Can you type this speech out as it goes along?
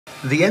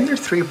The Ender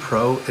 3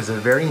 Pro is a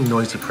very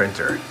noisy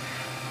printer,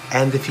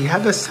 and if you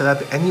have this set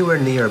up anywhere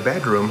near your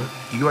bedroom,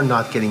 you are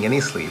not getting any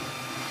sleep.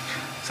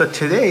 So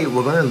today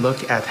we're going to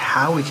look at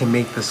how we can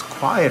make this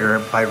quieter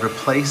by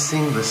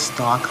replacing the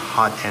stock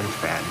hot end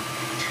fan.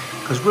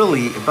 Because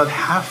really, about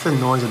half the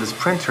noise of this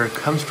printer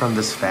comes from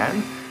this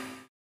fan.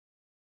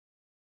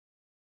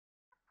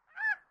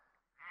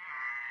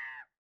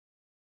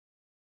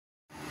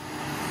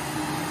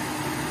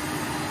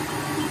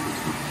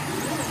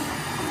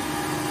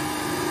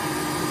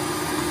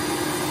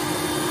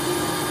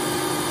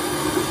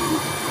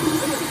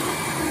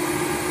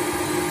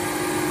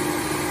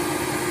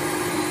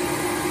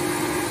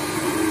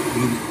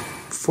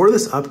 For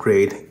this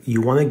upgrade,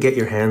 you want to get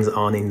your hands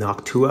on a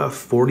Noctua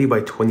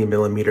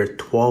 40x20mm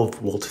 12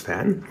 volt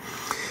fan.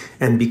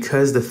 And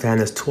because the fan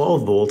is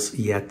 12 volts,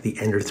 yet the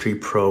Ender 3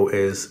 Pro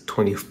is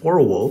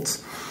 24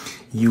 volts,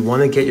 you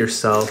want to get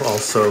yourself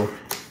also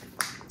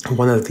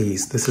one of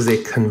these. This is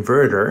a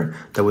converter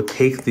that would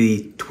take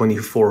the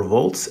 24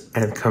 volts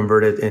and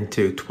convert it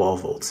into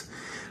 12 volts.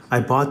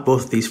 I bought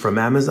both these from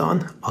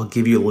Amazon. I'll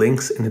give you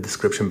links in the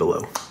description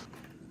below.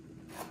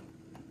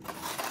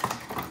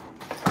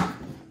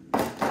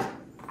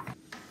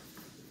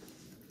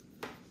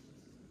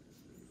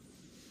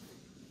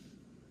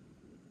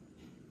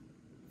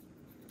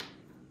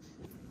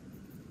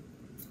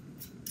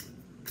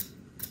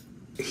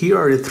 Here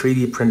are the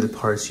 3D printed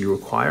parts you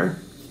require.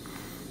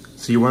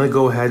 So you want to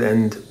go ahead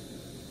and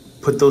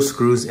put those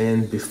screws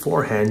in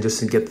beforehand just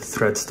to get the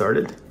thread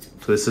started.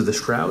 So this is the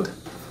shroud.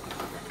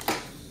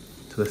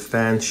 So the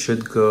fan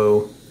should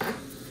go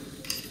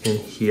in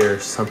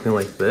here, something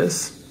like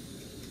this.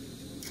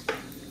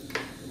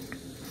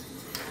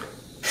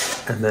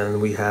 And then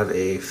we have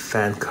a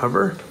fan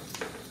cover.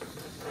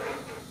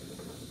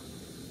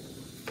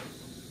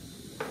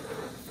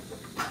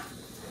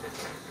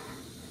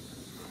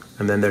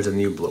 And then there's a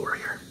new blower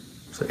here.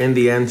 So in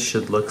the end,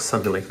 should look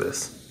something like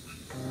this.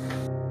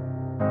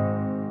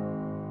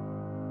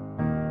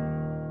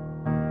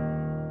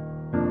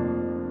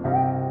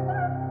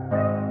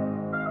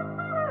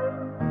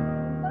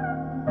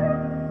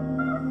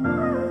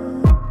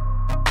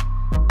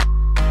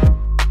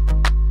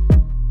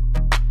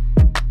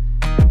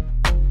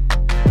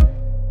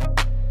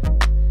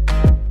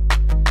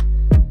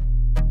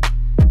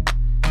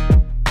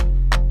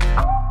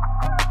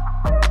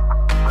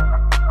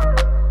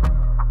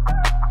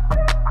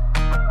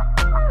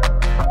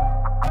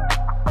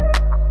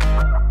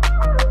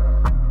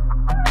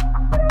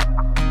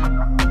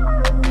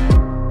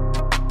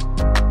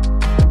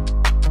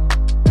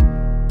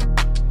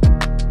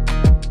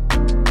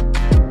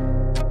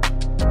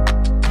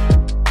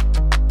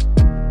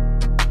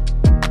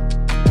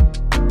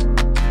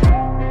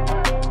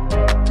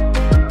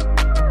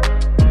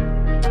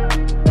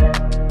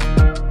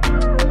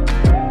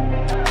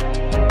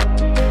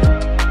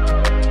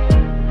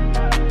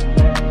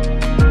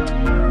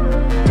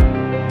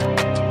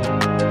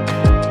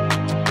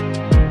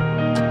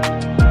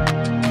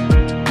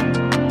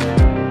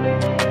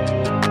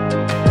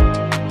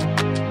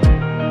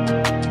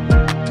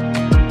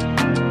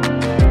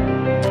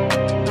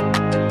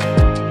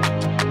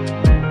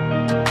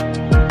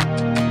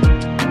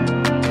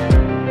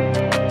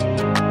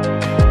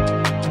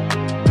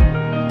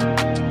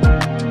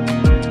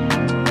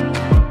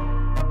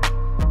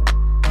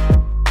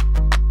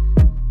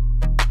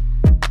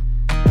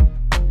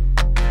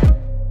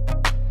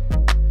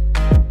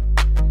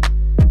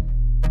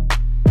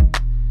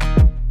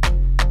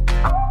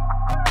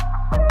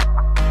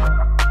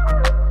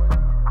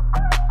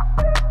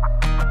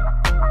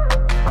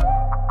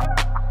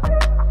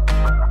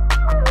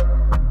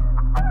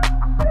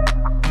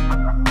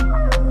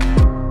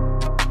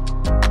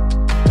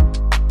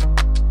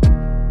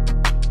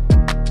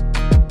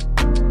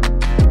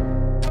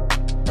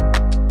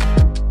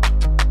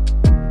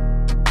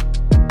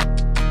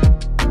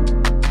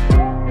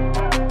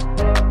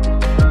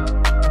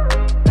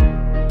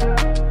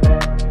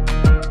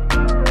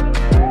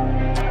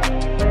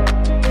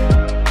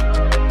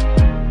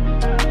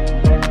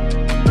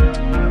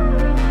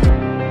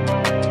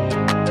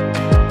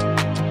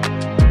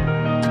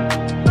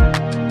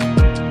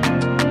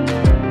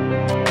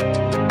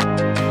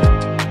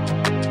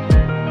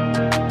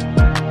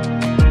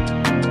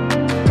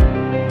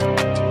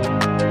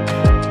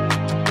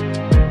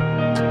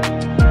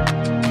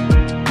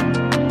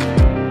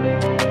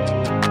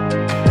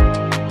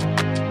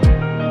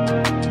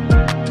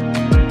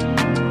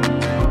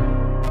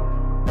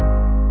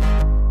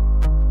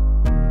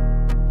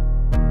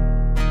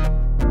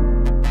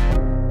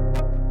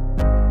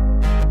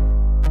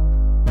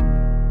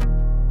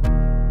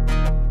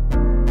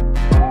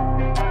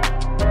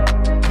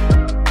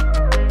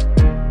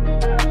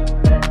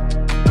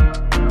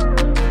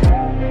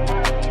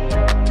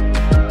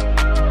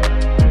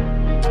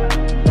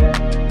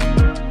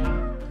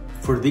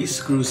 these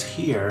screws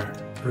here,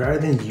 rather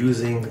than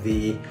using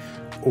the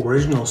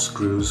original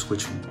screws,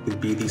 which would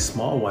be these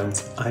small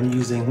ones, I'm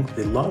using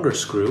the longer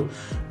screw,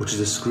 which is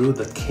a screw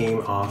that came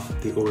off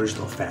the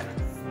original fan.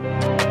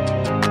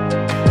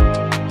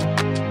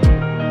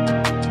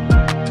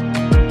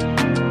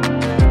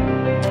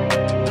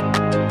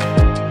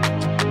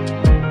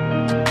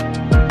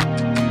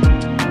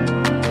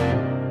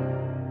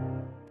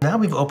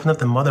 open up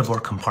the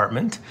motherboard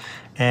compartment,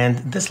 and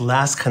this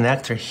last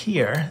connector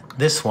here,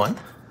 this one,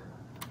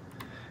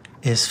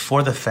 is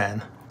for the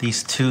fan,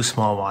 these two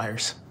small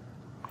wires.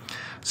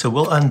 So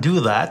we'll undo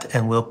that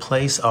and we'll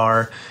place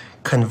our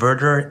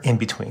converter in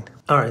between.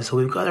 All right, so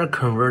we've got our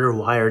converter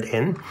wired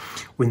in.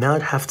 We now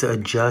have to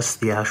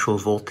adjust the actual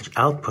voltage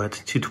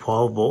output to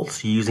 12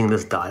 volts using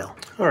this dial.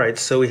 All right,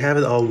 so we have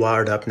it all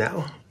wired up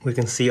now. We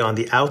can see on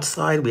the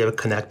outside, we have it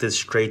connected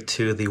straight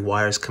to the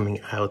wires coming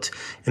out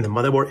in the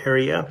motherboard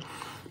area.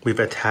 We've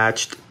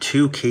attached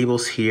two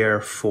cables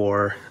here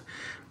for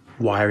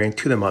wiring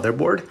to the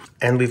motherboard.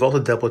 And we've also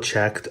double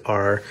checked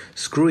our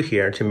screw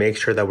here to make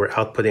sure that we're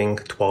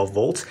outputting 12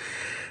 volts.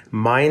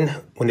 Mine,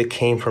 when it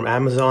came from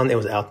Amazon, it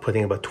was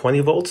outputting about 20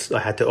 volts. So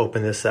I had to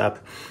open this up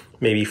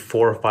maybe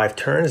 4 or 5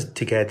 turns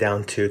to get it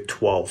down to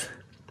 12.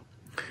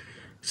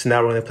 So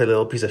now we're going to put a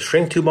little piece of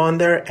shrink tube on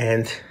there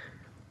and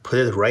put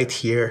it right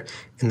here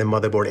in the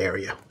motherboard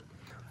area.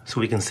 So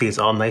we can see it's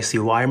all nicely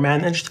wire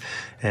managed.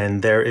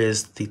 And there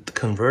is the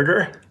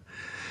converter.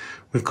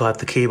 We've got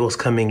the cables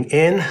coming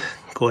in,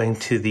 going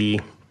to the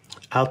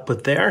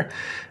output there,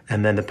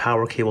 and then the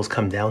power cables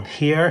come down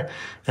here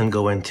and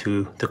go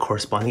into the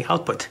corresponding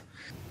output.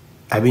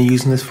 I've been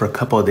using this for a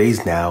couple of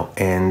days now,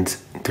 and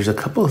there's a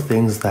couple of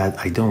things that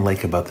I don't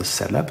like about the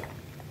setup.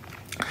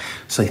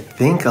 So I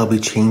think I'll be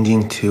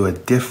changing to a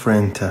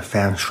different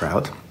fan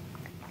shroud.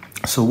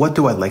 So what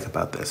do I like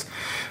about this?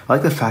 I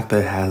like the fact that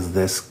it has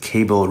this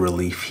cable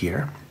relief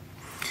here,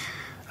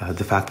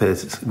 the fact that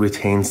it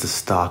retains the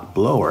stock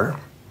blower.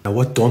 Now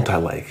what don't I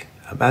like?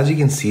 As you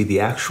can see, the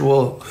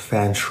actual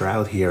fan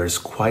shroud here is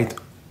quite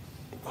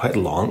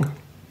long.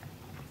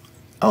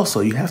 Also,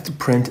 you have to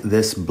print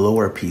this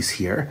blower piece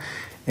here,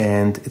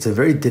 and it's a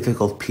very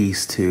difficult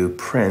piece to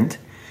print.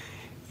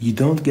 You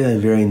don't get a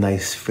very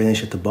nice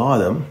finish at the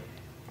bottom.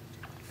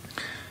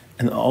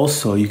 And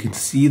also, you can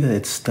see that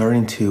it's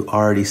starting to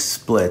already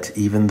split,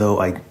 even though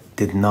I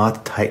did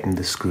not tighten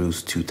the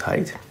screws too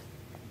tight.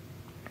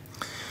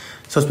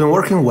 So it's been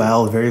working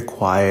well, very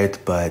quiet,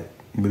 but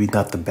maybe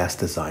not the best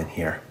design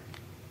here.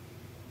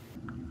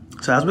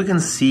 So as we can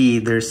see,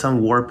 there's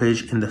some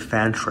warpage in the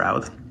fan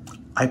shroud.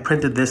 I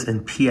printed this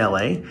in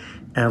PLA,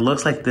 and it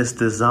looks like this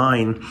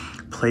design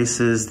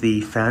places the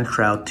fan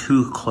shroud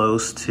too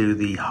close to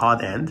the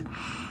hot end,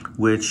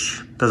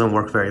 which doesn't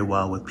work very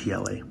well with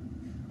PLA.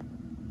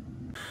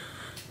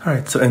 All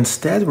right, so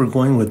instead we're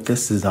going with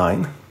this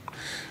design.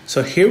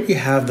 So here we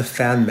have the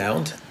fan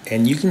mount,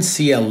 and you can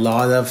see a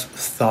lot of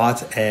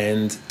thought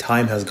and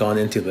time has gone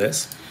into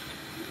this.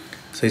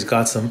 So he's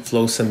got some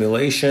flow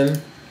simulation,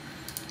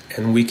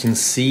 and we can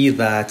see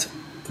that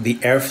the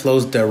airflow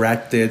is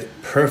directed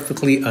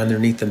perfectly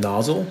underneath the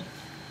nozzle.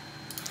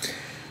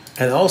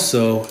 And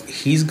also,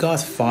 he's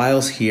got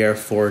files here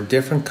for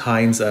different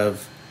kinds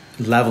of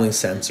leveling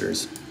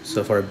sensors.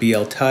 So for a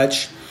BL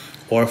touch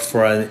or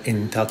for an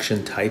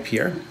induction type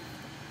here.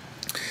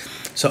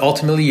 So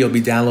ultimately, you'll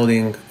be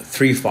downloading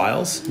 3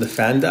 files: the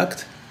fan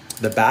duct,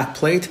 the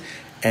backplate,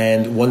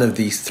 and one of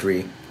these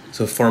 3.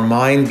 So for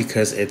mine,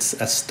 because it's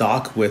a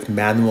stock with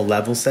manual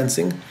level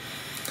sensing,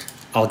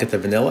 I'll get the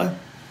vanilla.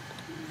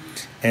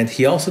 And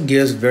he also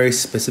gives very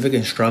specific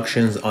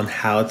instructions on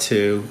how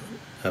to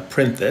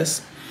print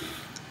this.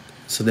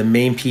 So the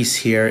main piece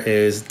here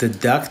is the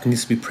duct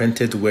needs to be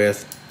printed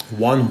with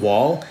 1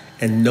 wall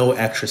and no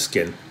extra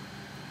skin.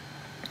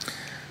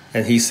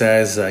 And he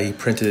says he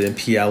printed it in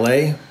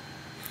PLA,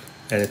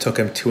 and it took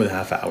him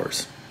 2.5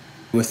 hours.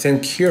 Within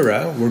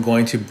Cura, we're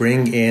going to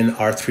bring in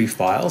our 3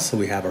 files. So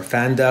we have our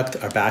fan duct,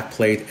 our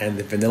backplate, and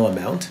the vanilla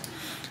mount.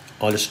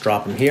 I'll just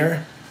drop them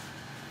here.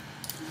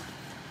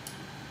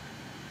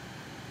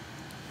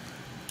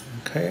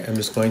 Okay, I'm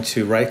just going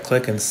to right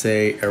click and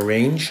say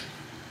arrange.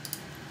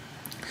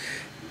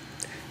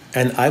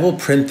 And I will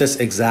print this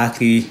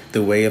exactly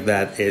the way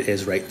that it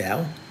is right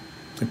now.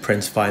 It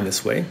prints fine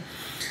this way.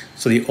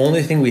 So the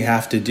only thing we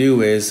have to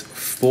do is,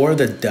 for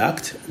the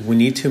duct, we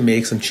need to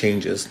make some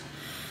changes.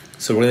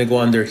 So we're going to go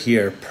under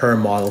here, per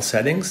model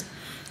settings,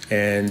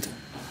 and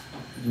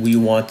we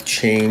want to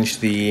change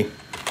the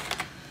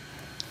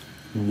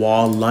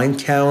wall line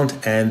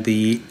count and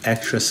the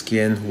extra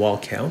skin wall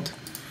count.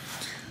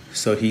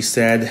 So he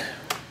said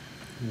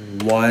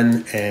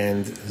 1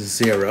 and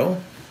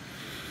 0.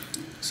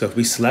 So if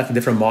we select a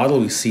different model,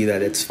 we see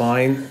that it's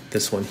fine.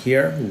 This one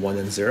here, 1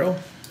 and 0.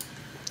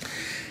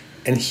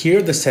 And here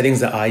are the settings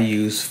that I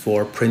use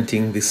for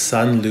printing the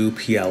Sunlu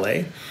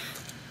PLA.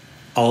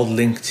 I'll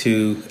link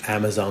to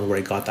Amazon where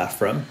I got that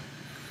from.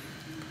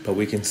 But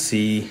we can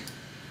see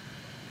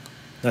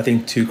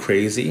nothing too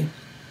crazy.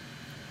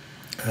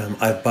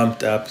 I've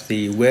bumped up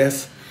the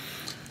width.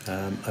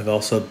 I've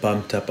also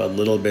bumped up a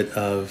little bit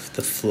of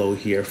the flow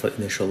here for the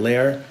initial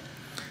layer.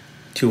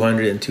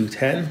 200 and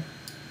 210.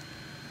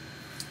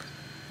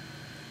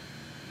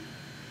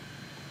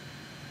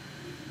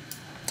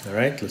 All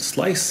right, let's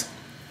slice.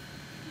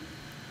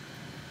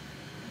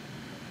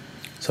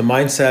 So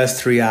mine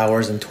says 3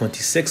 hours and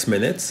 26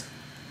 minutes.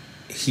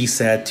 He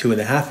said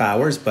 2.5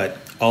 hours, but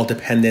all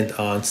dependent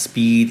on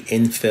speed,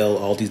 infill,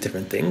 all these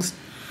different things.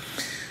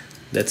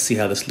 Let's see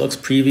how this looks.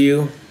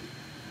 Preview.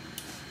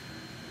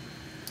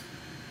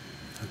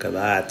 Look at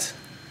that.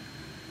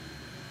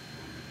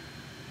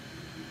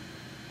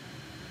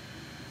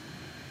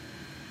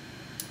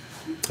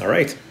 All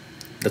right,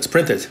 let's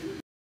print it.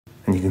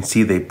 And you can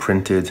see they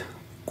printed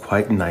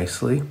quite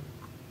nicely.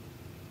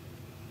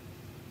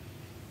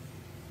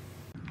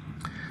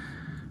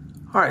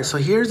 All right, so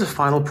here's the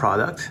final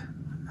product.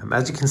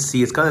 As you can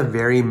see, it's got a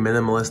very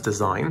minimalist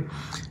design,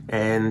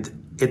 and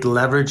it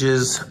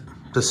leverages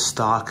the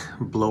stock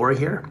blower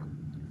here.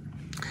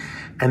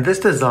 And this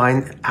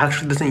design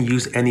actually doesn't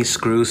use any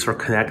screws for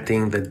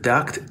connecting the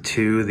duct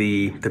to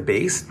the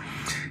base.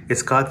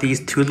 It's got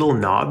these two little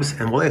knobs,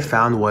 and what I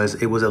found was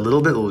it was a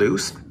little bit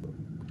loose.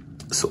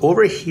 So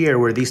over here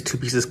where these two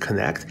pieces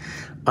connect,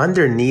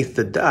 underneath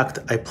the duct,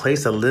 I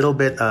placed a little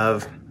bit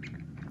of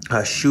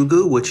shoe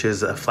glue, which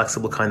is a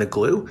flexible kind of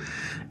glue.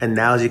 And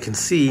now as you can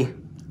see,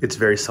 it's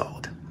very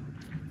solid.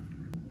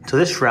 So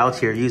this shroud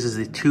here uses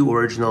the two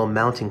original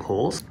mounting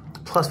holes.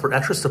 Plus for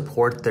extra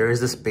support, there is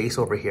this base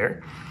over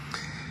here.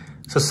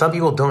 So some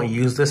people don't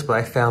use this, but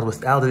I found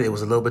without it, it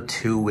was a little bit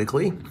too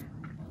wiggly.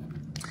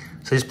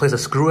 So just place a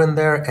screw in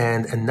there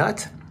and a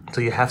nut.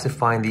 So you have to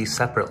find these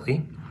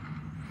separately.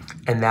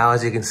 And now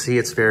as you can see,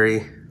 it's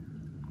very,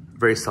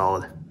 very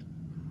solid.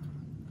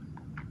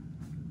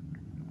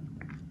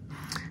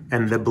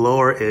 And the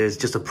blower is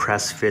just a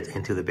press fit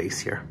into the base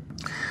here.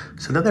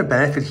 So another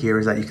benefit here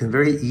is that you can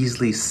very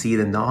easily see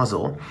the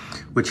nozzle,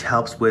 which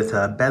helps with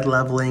bed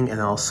leveling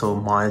and also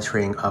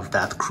monitoring of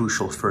that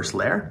crucial first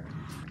layer.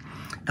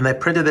 And I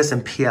printed this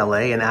in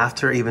PLA, and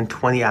after even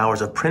 20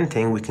 hours of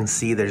printing, we can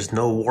see there's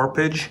no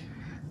warpage.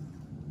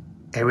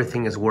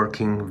 Everything is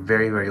working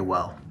very, very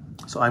well.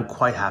 So I'm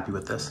quite happy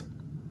with this.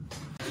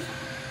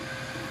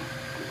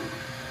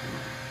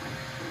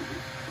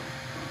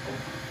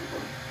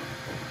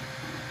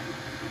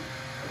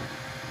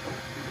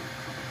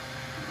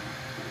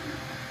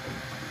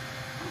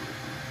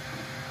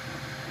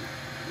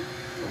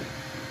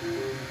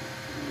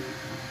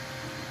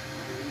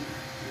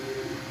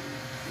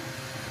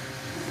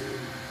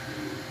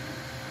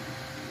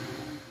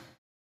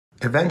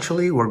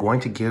 Eventually, we're going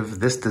to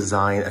give this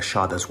design a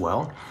shot as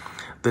well.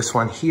 This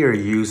one here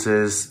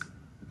uses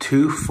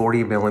two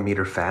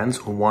 40mm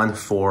fans, one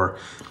for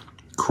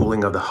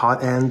cooling of the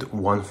hot end,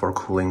 one for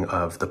cooling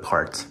of the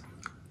parts.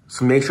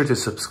 So make sure to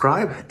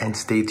subscribe and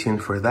stay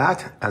tuned for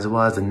that, as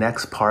well as the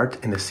next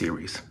part in the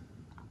series.